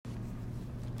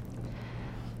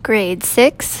Grade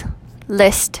 6,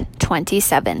 List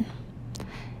 27.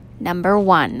 Number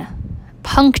 1,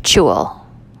 punctual.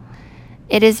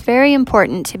 It is very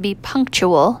important to be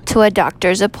punctual to a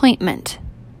doctor's appointment.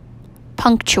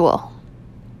 Punctual.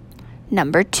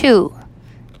 Number 2,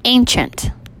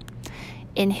 ancient.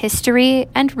 In history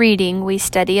and reading, we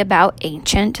study about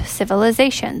ancient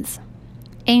civilizations.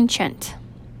 Ancient.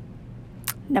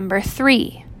 Number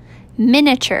 3,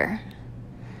 miniature.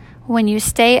 When you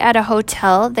stay at a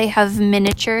hotel, they have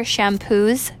miniature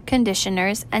shampoos,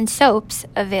 conditioners, and soaps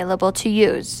available to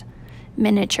use.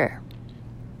 Miniature.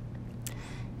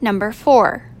 Number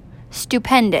 4,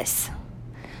 stupendous.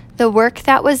 The work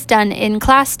that was done in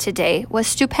class today was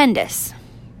stupendous.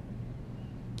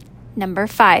 Number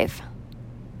 5,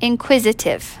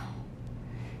 inquisitive.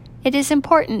 It is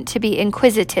important to be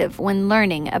inquisitive when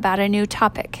learning about a new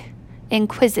topic.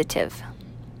 Inquisitive.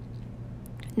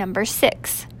 Number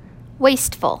 6,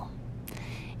 wasteful.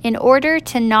 In order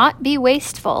to not be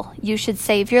wasteful, you should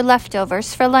save your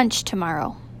leftovers for lunch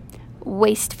tomorrow.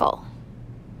 Wasteful.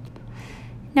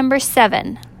 Number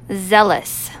 7,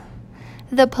 zealous.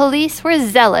 The police were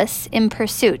zealous in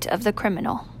pursuit of the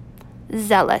criminal.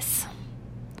 Zealous.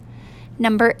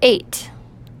 Number 8,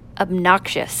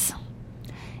 obnoxious.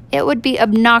 It would be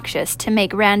obnoxious to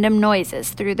make random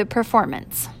noises through the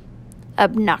performance.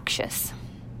 Obnoxious.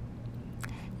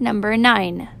 Number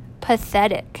 9,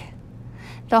 pathetic.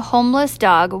 The homeless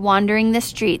dog wandering the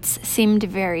streets seemed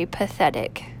very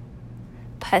pathetic.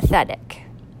 Pathetic.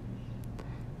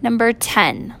 Number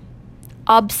 10,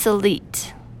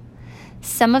 obsolete.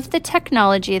 Some of the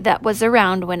technology that was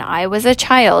around when I was a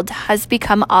child has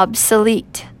become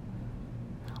obsolete.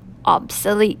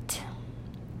 Obsolete.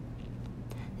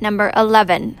 Number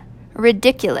 11,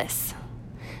 ridiculous.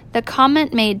 The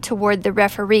comment made toward the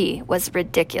referee was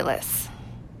ridiculous.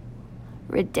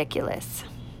 Ridiculous.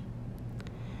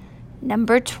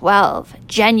 Number 12,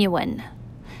 genuine.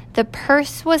 The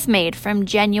purse was made from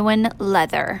genuine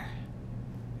leather.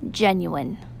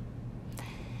 Genuine.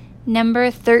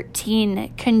 Number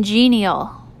 13,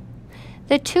 congenial.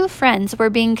 The two friends were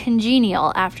being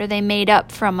congenial after they made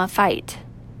up from a fight.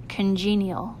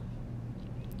 Congenial.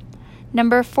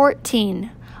 Number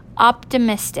 14,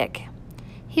 optimistic.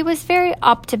 He was very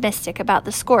optimistic about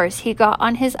the scores he got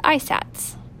on his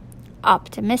ISATs.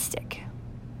 Optimistic.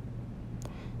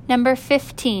 Number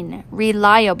 15,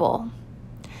 reliable.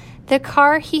 The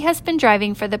car he has been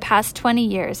driving for the past 20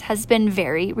 years has been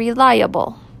very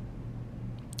reliable.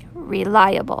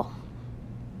 Reliable.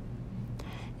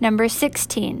 Number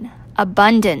 16,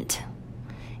 abundant.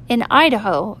 In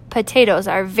Idaho, potatoes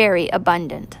are very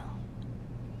abundant.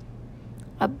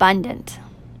 Abundant.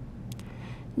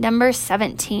 Number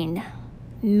 17,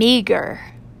 meager.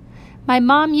 My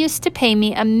mom used to pay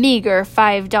me a meager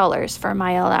 $5 for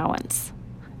my allowance.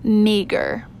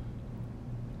 Meager.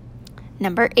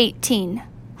 Number 18,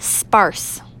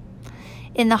 sparse.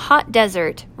 In the hot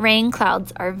desert, rain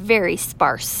clouds are very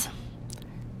sparse.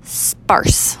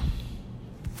 Sparse.